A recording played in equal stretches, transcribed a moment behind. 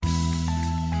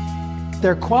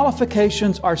Their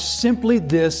qualifications are simply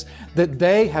this, that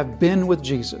they have been with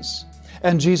Jesus.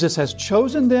 And Jesus has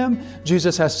chosen them,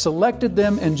 Jesus has selected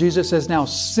them, and Jesus has now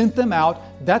sent them out.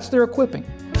 That's their equipping.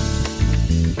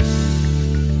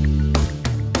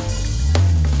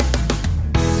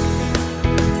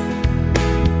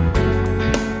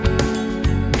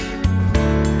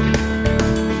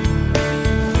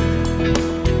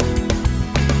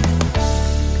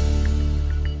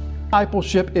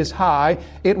 Discipleship is high.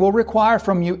 It will require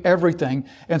from you everything.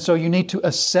 And so you need to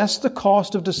assess the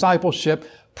cost of discipleship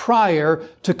prior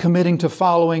to committing to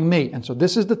following me. And so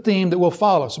this is the theme that we'll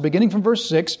follow. So beginning from verse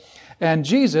 6, and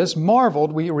Jesus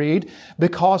marveled, we read,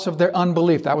 because of their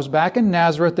unbelief. That was back in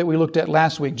Nazareth that we looked at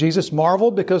last week. Jesus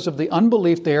marveled because of the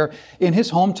unbelief there in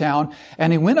his hometown,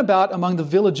 and he went about among the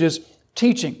villages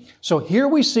teaching. So here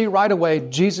we see right away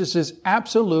Jesus'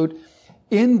 absolute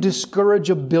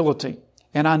indiscourageability.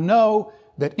 And I know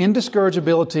that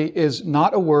indiscourageability is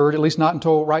not a word, at least not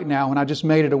until right now when I just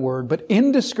made it a word. But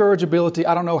indiscourageability,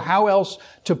 I don't know how else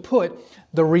to put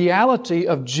the reality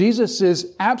of Jesus'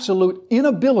 absolute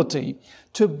inability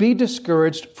to be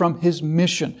discouraged from his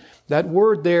mission. That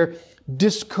word there,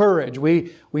 discourage.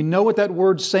 We know what that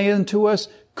word's saying to us.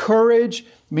 Courage,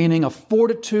 meaning a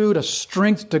fortitude, a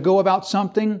strength to go about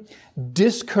something.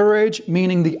 Discourage,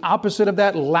 meaning the opposite of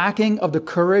that, lacking of the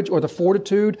courage or the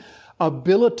fortitude.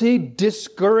 Ability,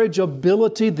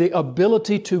 discourageability, the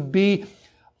ability to be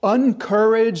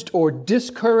encouraged or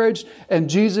discouraged, and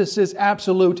Jesus'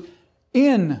 absolute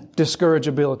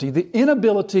indiscourageability, the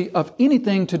inability of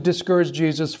anything to discourage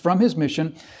Jesus from his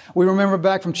mission. We remember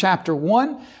back from chapter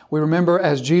 1, we remember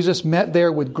as Jesus met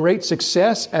there with great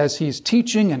success as he's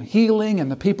teaching and healing and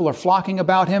the people are flocking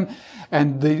about him.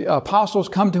 And the apostles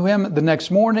come to him the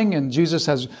next morning, and Jesus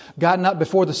has gotten up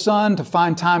before the sun to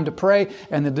find time to pray.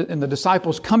 And the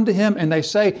disciples come to him and they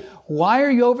say, "Why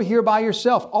are you over here by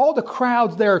yourself? All the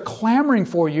crowds there are clamoring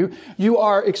for you. You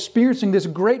are experiencing this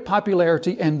great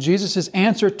popularity." And Jesus'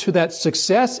 answer to that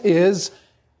success is,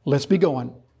 "Let's be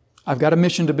going. I've got a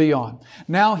mission to be on."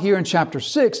 Now here in chapter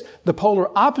 6, the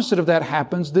polar opposite of that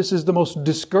happens. This is the most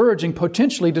discouraging,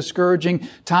 potentially discouraging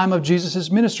time of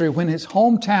Jesus' ministry when his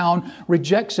hometown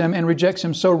rejects him and rejects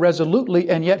him so resolutely,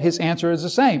 and yet his answer is the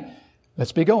same.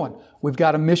 Let's be going. We've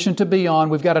got a mission to be on.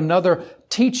 We've got another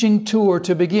teaching tour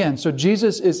to begin. So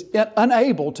Jesus is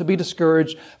unable to be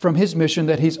discouraged from his mission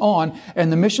that he's on.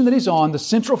 And the mission that he's on, the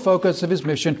central focus of his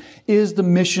mission, is the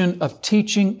mission of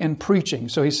teaching and preaching.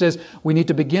 So he says, we need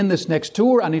to begin this next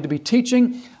tour. I need to be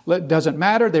teaching. It doesn't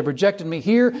matter. They've rejected me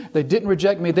here. They didn't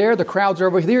reject me there. The crowds are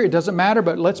over here. It doesn't matter,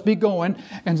 but let's be going.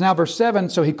 And now verse 7,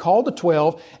 so he called the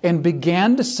 12 and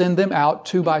began to send them out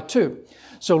 2 by 2.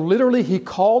 So literally he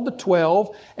called the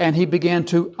 12 and he began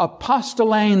to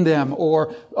apostolane them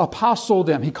or apostle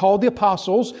them. He called the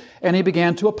apostles and he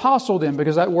began to apostle them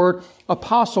because that word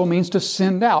apostle means to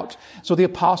send out. So the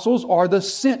apostles are the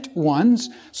sent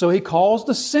ones. So he calls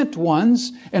the sent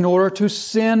ones in order to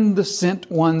send the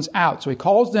sent ones out. So he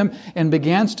calls them and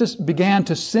began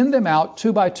to send them out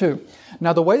 2 by 2.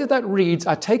 Now, the way that reads,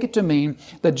 I take it to mean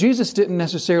that Jesus didn't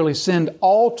necessarily send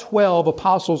all 12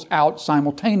 apostles out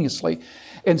simultaneously.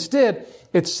 Instead,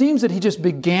 it seems that he just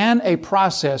began a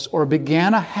process or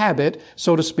began a habit,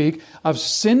 so to speak, of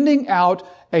sending out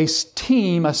a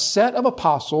team, a set of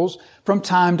apostles from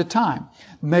time to time.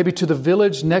 Maybe to the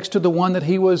village next to the one that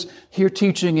he was here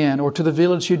teaching in, or to the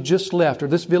village he had just left, or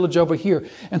this village over here.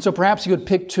 And so perhaps he would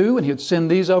pick 2 and he would send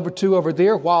these over 2 over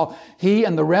there while he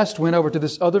and the rest went over to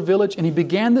this other village. And he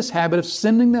began this habit of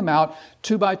sending them out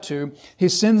 2 by 2. He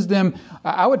sends them,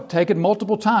 I would take it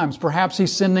multiple times. Perhaps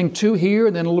he's sending 2 here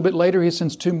and then a little bit later he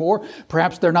sends 2 more.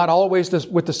 Perhaps they're not always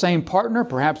with the same partner.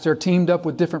 Perhaps they're teamed up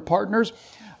with different partners.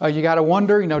 You got to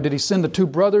wonder, did he send the 2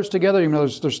 brothers together?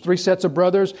 There's 3 sets of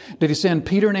brothers. Did he send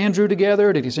Peter and Andrew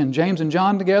together? Did he send James and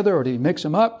John together? Or did he mix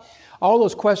them up? All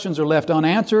those questions are left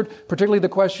unanswered, particularly the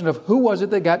question of who was it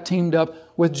that got teamed up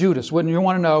with Judas? Wouldn't you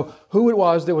want to know who it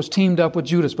was that was teamed up with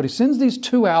Judas? But he sends these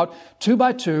 2 out 2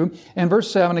 by 2. In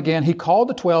verse 7 again, he called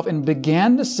the 12 and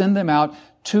began to send them out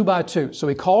 2 by 2. So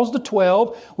he calls the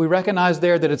 12. We recognize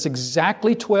there that it's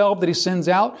exactly 12 that he sends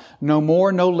out, no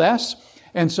more, no less.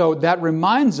 And so that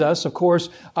reminds us, of course,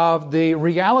 of the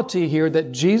reality here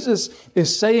that Jesus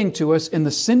is saying to us in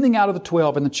the sending out of the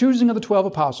 12 and the choosing of the 12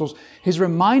 apostles. He's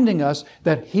reminding us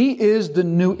that he is the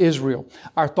new Israel.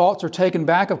 Our thoughts are taken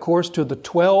back, of course, to the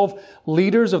 12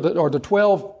 leaders or the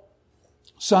 12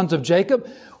 sons of Jacob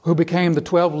who became the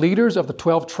 12 leaders of the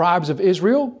 12 tribes of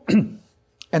Israel.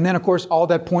 And then, of course, all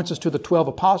that points us to the 12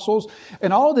 apostles.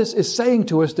 And all this is saying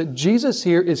to us that Jesus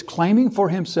here is claiming for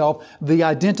himself the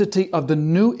identity of the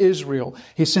new Israel.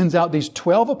 He sends out these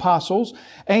 12 apostles.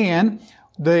 And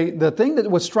the thing that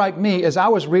would strike me as I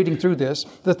was reading through this,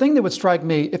 the thing that would strike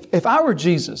me, if I were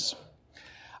Jesus,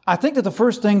 I think that the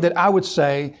first thing that I would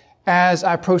say as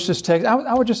I approach this text,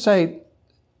 I would just say,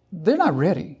 they're not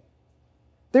ready.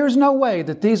 There is no way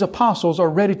that these apostles are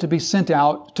ready to be sent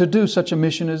out to do such a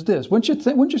mission as this.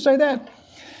 Wouldn't you say that?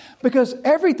 Because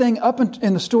everything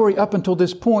in the story up until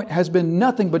this point has been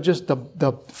nothing but just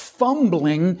the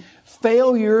fumbling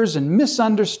failures and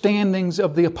misunderstandings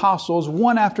of the apostles,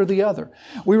 one after the other.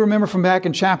 We remember from back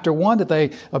in chapter 1 that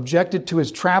they objected to his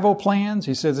travel plans.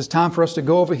 He says, it's time for us to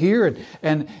go over here.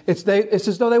 And it's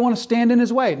as though they want to stand in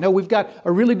his way. No, we've got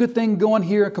a really good thing going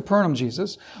here at Capernaum,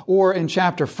 Jesus. Or in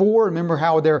chapter 4, remember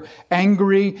how they're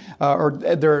angry or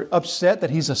they're upset that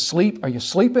he's asleep. Are you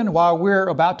sleeping while we're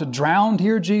about to drown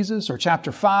here, Jesus? Or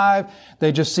chapter 5,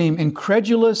 they just seem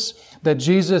incredulous that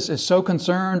Jesus is so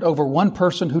concerned over one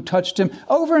person who touched him.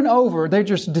 Over and over, they're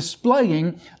just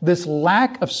displaying this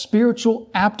lack of spiritual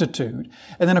aptitude.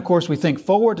 And then, of course, we think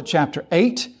forward to chapter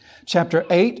 8. Chapter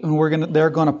 8, and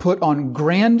they're going to put on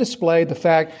grand display the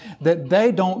fact that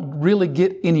they don't really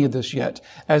get any of this yet.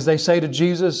 As they say to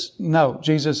Jesus, no,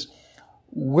 Jesus,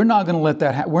 we're not going to let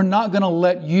that happen. We're not going to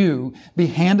let you be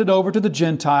handed over to the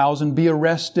Gentiles and be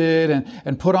arrested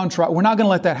and put on trial. We're not going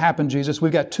to let that happen, Jesus.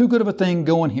 We've got too good of a thing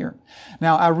going here.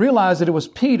 Now, I realize that it was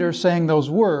Peter saying those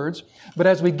words, but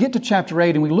as we get to chapter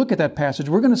 8 and we look at that passage,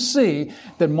 we're going to see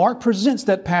that Mark presents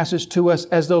that passage to us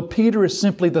as though Peter is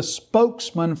simply the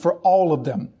spokesman for all of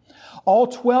them. All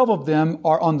 12 of them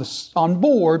are on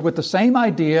board with the same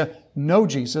idea. No,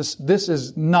 Jesus, this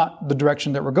is not the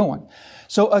direction that we're going.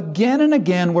 So again and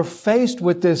again, we're faced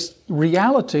with this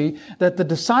reality that the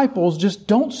disciples just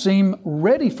don't seem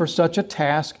ready for such a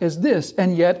task as this.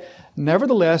 And yet,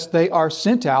 nevertheless, they are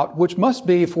sent out, which must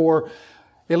be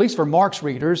at least for Mark's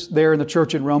readers there in the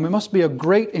church in Rome, it must be a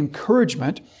great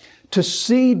encouragement to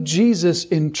see Jesus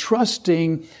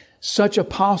entrusting such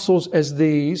apostles as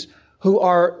these who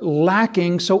are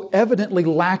so evidently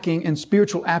lacking in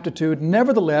spiritual aptitude.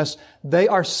 Nevertheless, they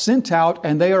are sent out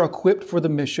and they are equipped for the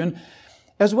mission,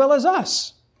 as well as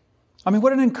us. I mean,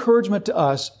 what an encouragement to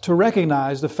us to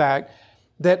recognize the fact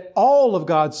that all of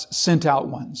God's sent out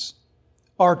ones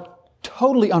are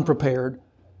totally unprepared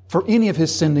for any of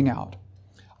His sending out.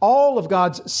 All of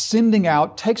God's sending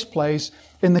out takes place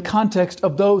in the context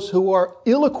of those who are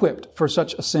ill-equipped for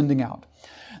such a sending out.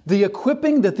 The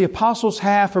equipping that the apostles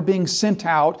have for being sent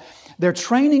out, their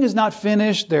training is not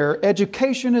finished, their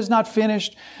education is not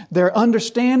finished, their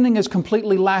understanding is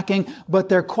completely lacking, but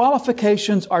their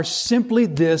qualifications are simply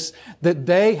this, that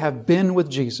they have been with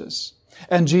Jesus.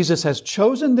 And Jesus has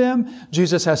chosen them,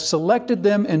 Jesus has selected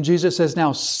them, and Jesus has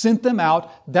now sent them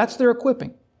out. That's their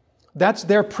equipping. That's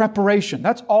their preparation.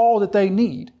 That's all that they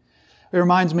need. It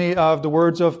reminds me of the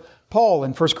words of Paul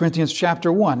in 1 Corinthians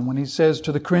chapter 1, when he says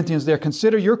to the Corinthians there,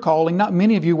 consider your calling. Not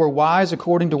many of you were wise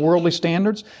according to worldly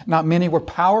standards. Not many were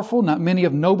powerful. Not many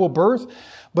of noble birth.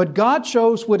 But God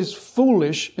chose what is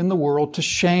foolish in the world to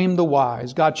shame the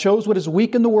wise. God chose what is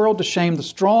weak in the world to shame the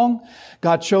strong.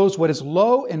 God chose what is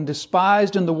low and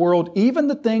despised in the world, even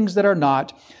the things that are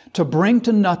not, to bring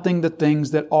to nothing the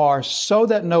things that are, so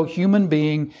that no human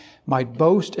being might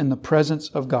boast in the presence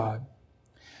of God.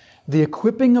 The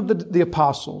equipping of the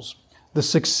apostles, the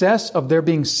success of their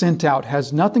being sent out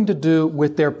has nothing to do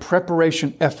with their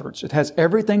preparation efforts. It has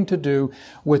everything to do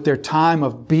with their time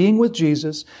of being with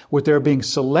Jesus, with their being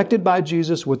selected by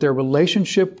Jesus, with their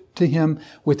relationship to Him,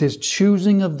 with His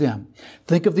choosing of them.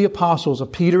 Think of the apostles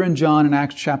of Peter and John in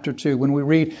Acts chapter 2, when we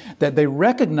read that they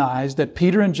recognized that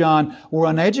Peter and John were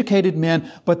uneducated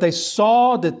men, but they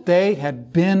saw that they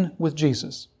had been with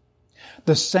Jesus.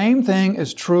 The same thing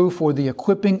is true for the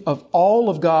equipping of all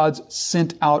of God's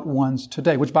sent out ones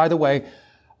today, which, by the way,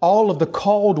 all of the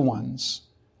called ones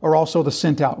are also the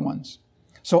sent out ones.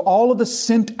 So all of the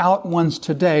sent out ones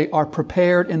today are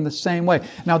prepared in the same way.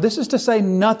 Now, this is to say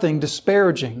nothing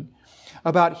disparaging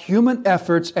about human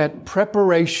efforts at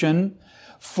preparation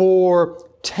for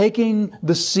taking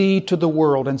the seed to the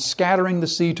world and scattering the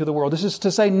seed to the world. This is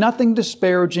to say nothing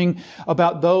disparaging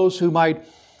about those who might,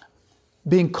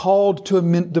 being called to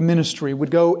the ministry, would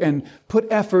go and put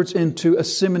efforts into a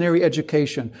seminary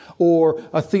education or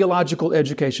a theological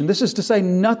education. This is to say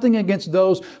nothing against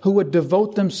those who would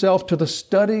devote themselves to the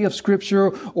study of Scripture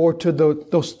or to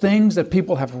those things that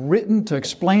people have written to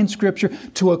explain Scripture,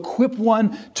 to equip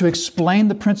one to explain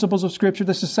the principles of Scripture.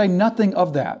 This is to say nothing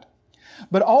of that.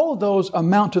 But all of those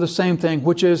amount to the same thing,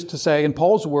 which is to say, in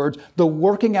Paul's words, the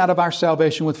working out of our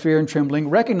salvation with fear and trembling,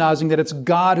 recognizing that it's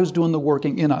God who's doing the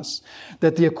working in us.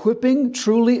 That the equipping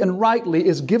truly and rightly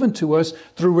is given to us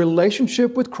through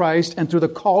relationship with Christ and through the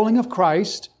calling of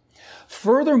Christ.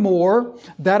 Furthermore,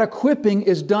 that equipping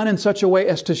is done in such a way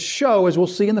as to show, as we'll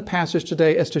see in the passage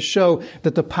today, as to show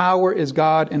that the power is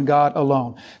God and God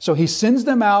alone. So He sends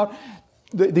them out,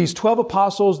 these 12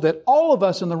 apostles that all of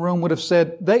us in the room would have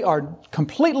said, they are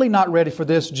completely not ready for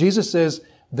this. Jesus says,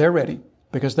 they're ready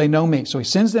because they know me. So He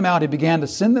sends them out. He began to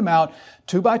send them out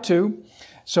 2 by 2.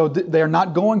 So they're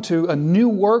not going to a new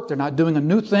work. They're not doing a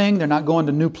new thing. They're not going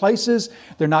to new places.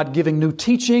 They're not giving new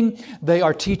teaching. They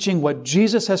are teaching what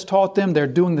Jesus has taught them. They're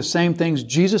doing the same things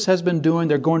Jesus has been doing.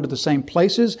 They're going to the same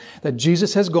places that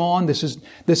Jesus has gone. This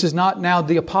is not now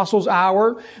the apostles'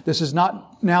 hour. This is not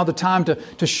now the time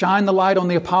to shine the light on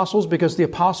the apostles, because the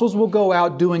apostles will go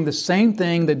out doing the same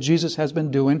thing that Jesus has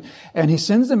been doing. And He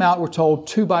sends them out, we're told,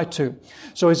 2 by 2.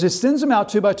 So as He sends them out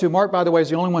 2 by 2, Mark, by the way, is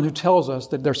the only one who tells us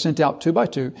that they're sent out 2 by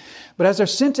 2. But as they're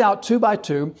sent out 2 by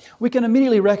 2, we can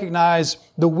immediately recognize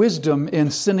the wisdom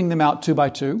in sending them out 2 by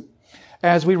 2.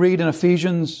 As we read in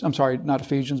Ecclesiastes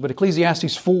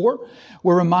 4,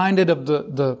 we're reminded of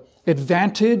the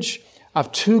advantage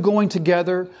of 2 going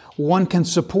together. One can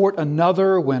support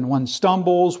another when one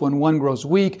stumbles, when one grows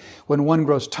weak, when one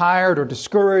grows tired or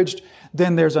discouraged.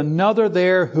 Then there's another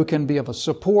there who can be of a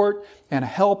support and a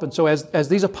help. And so as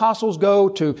these apostles go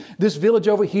to this village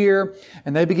over here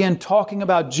and they begin talking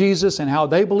about Jesus and how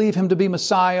they believe Him to be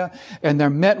Messiah, and they're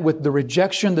met with the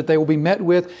rejection that they will be met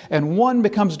with, and one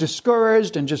becomes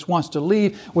discouraged and just wants to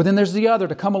leave, well, then there's the other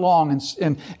to come along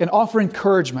and offer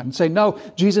encouragement and say, no,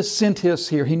 Jesus sent us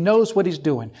here. He knows what He's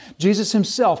doing. Jesus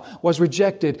Himself was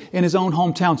rejected in His own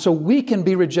hometown. So we can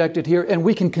be rejected here and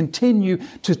we can continue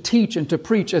to teach and to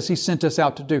preach as He sent us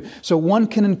out to do. So one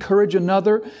can encourage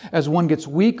another as one gets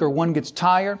weak or one gets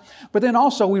tired. But then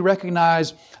also we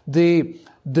recognize the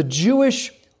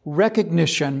Jewish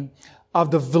recognition of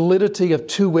the validity of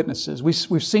 2 witnesses.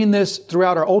 We've seen this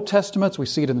throughout our Old Testaments. We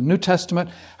see it in the New Testament,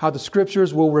 how the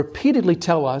Scriptures will repeatedly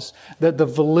tell us that the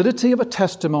validity of a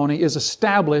testimony is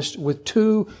established with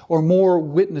 2 or more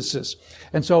witnesses.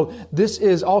 And so this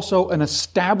is also an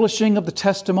establishing of the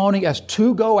testimony as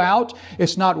 2 go out.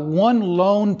 It's not one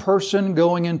lone person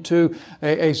going into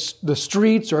the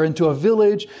streets or into a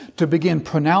village to begin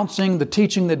pronouncing the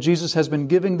teaching that Jesus has been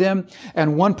giving them,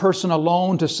 and one person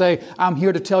alone to say, I'm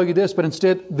here to tell you this, but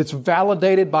instead it's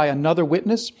validated by another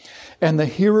witness. And the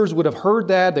hearers would have heard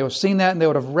that, they would have seen that, and they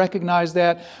would have recognized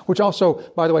that, which also,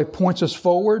 by the way, points us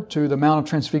forward to the Mount of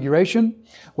Transfiguration,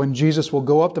 when Jesus will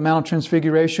go up the Mount of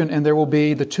Transfiguration, and there will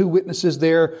be the 2 witnesses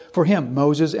there for Him,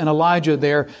 Moses and Elijah,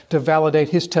 there to validate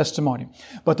His testimony.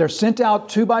 But they're sent out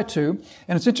 2 by 2,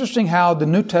 and it's interesting how the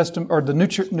New Testament, or the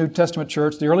New Testament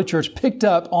church, the early church, picked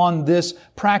up on this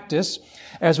practice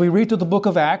as we read through the book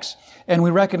of Acts. And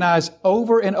we recognize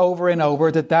over and over and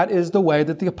over that is the way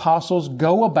that the apostles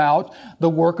go about the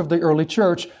work of the early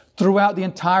church throughout the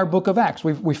entire book of Acts.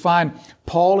 We find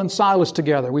Paul and Silas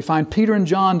together. We find Peter and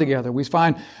John together. We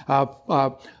find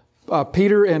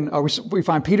Peter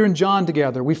and John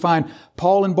together. We find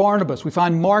Paul and Barnabas. We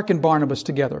find Mark and Barnabas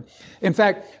together. In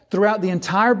fact, throughout the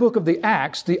entire book of the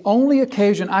Acts, the only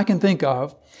occasion I can think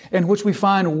of in which we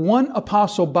find one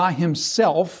apostle by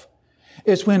himself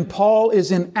is when Paul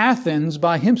is in Athens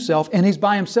by himself, and he's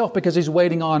by himself because he's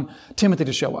waiting on Timothy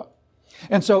to show up.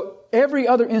 And so every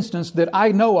other instance that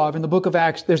I know of in the book of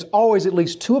Acts, there's always at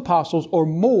least 2 apostles or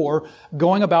more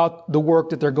going about the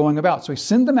work that they're going about. So He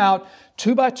sent them out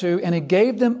 2 by 2, and He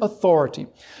gave them authority.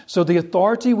 So the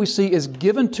authority we see is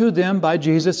given to them by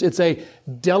Jesus. It's a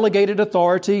delegated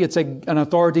authority. It's an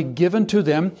authority given to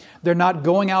them. They're not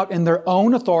going out in their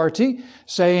own authority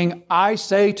saying, I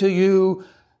say to you,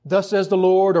 thus says the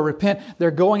Lord, or repent. They're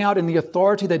going out in the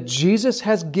authority that Jesus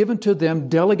has given to them,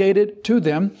 delegated to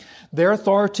them. Their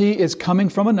authority is coming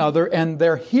from another, and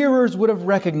their hearers would have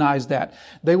recognized that.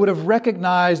 They would have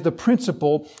recognized the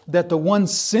principle that the one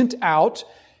sent out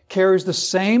carries the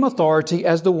same authority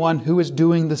as the one who is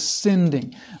doing the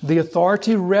sending. The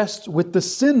authority rests with the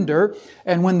sender,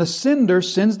 and when the sender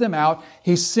sends them out,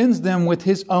 he sends them with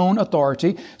his own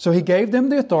authority. So He gave them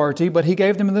the authority, but He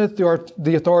gave them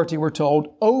the authority, we're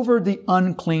told, over the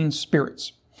unclean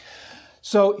spirits.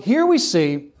 So here we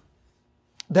see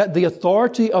that the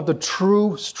authority of the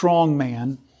true strong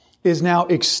man is now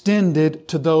extended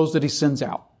to those that He sends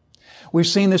out. We've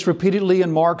seen this repeatedly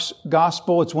in Mark's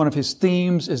gospel. It's one of his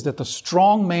themes, is that the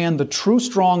strong man, the true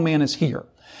strong man, is here.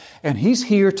 And He's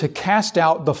here to cast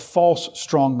out the false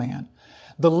strong man,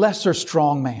 the lesser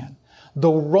strong man, the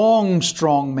wrong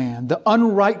strong man, the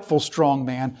unrightful strong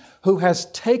man, who has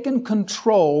taken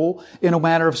control, in a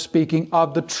manner of speaking,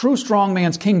 of the true strong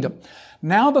man's kingdom.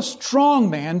 Now the strong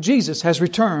man, Jesus, has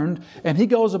returned, and he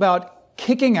goes about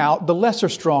kicking out the lesser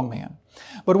strong man.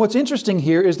 But what's interesting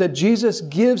here is that Jesus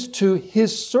gives to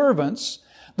his servants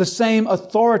the same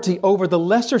authority over the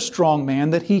lesser strong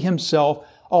man that he himself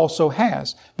also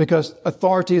has, because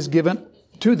authority is given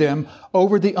to them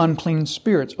over the unclean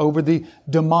spirits, over the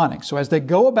demonic. So as they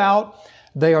go about,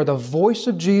 they are the voice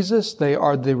of Jesus. They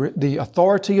are the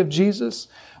authority of Jesus.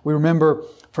 We remember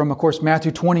from, of course,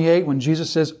 Matthew 28, when Jesus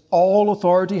says, all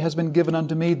authority has been given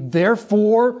unto me.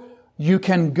 Therefore, you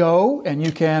can go and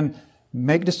you can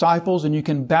make disciples and you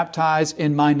can baptize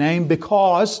in my name,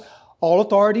 because all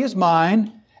authority is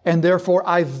mine, and therefore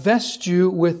I vest you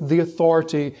with the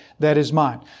authority that is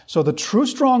mine. So the true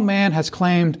strong man has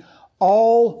claimed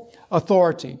all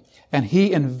authority, and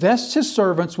he invests his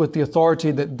servants with the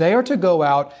authority that they are to go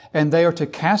out and they are to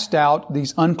cast out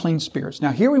these unclean spirits.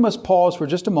 Now here we must pause for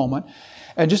just a moment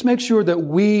and just make sure that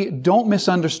we don't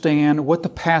misunderstand what the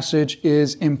passage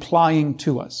is implying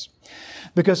to us.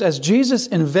 Because as Jesus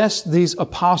invests these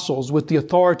apostles with the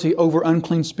authority over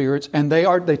unclean spirits, and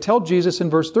they tell Jesus in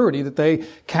verse 30 that they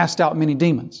cast out many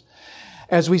demons.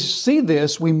 As we see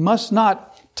this, we must not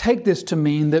take this to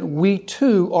mean that we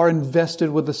too are invested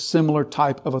with a similar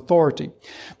type of authority.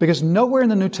 Because nowhere in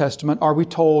the New Testament are we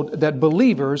told that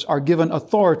believers are given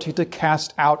authority to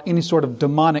cast out any sort of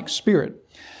demonic spirit.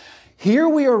 Here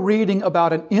we are reading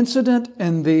about an incident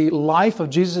in the life of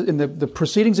Jesus, in the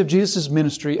proceedings of Jesus'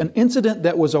 ministry, an incident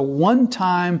that was a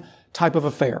one-time type of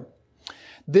affair.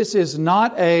 This is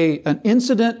not an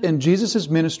incident in Jesus'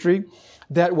 ministry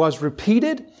that was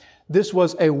repeated. This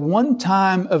was a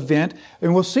one-time event,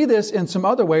 and we'll see this in some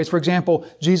other ways. For example,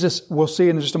 Jesus, we'll see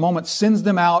in just a moment, sends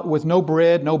them out with no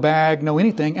bread, no bag, no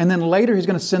anything, and then later He's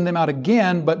going to send them out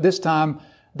again, but this time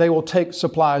they will take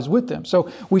supplies with them. So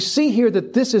we see here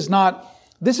that this is not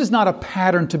a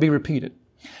pattern to be repeated.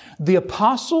 The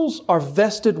apostles are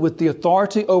vested with the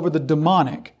authority over the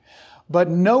demonic, but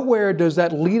nowhere does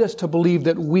that lead us to believe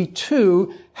that we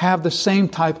too have the same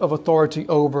type of authority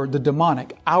over the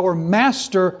demonic. Our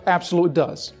Master absolutely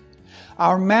does.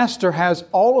 Our Master has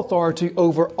all authority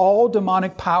over all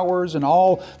demonic powers and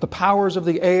all the powers of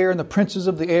the air and the princes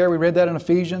of the air. We read that in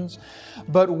Ephesians.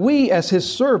 But we, as His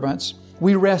servants,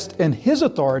 we rest in His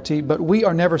authority, but we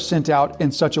are never sent out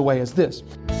in such a way as this.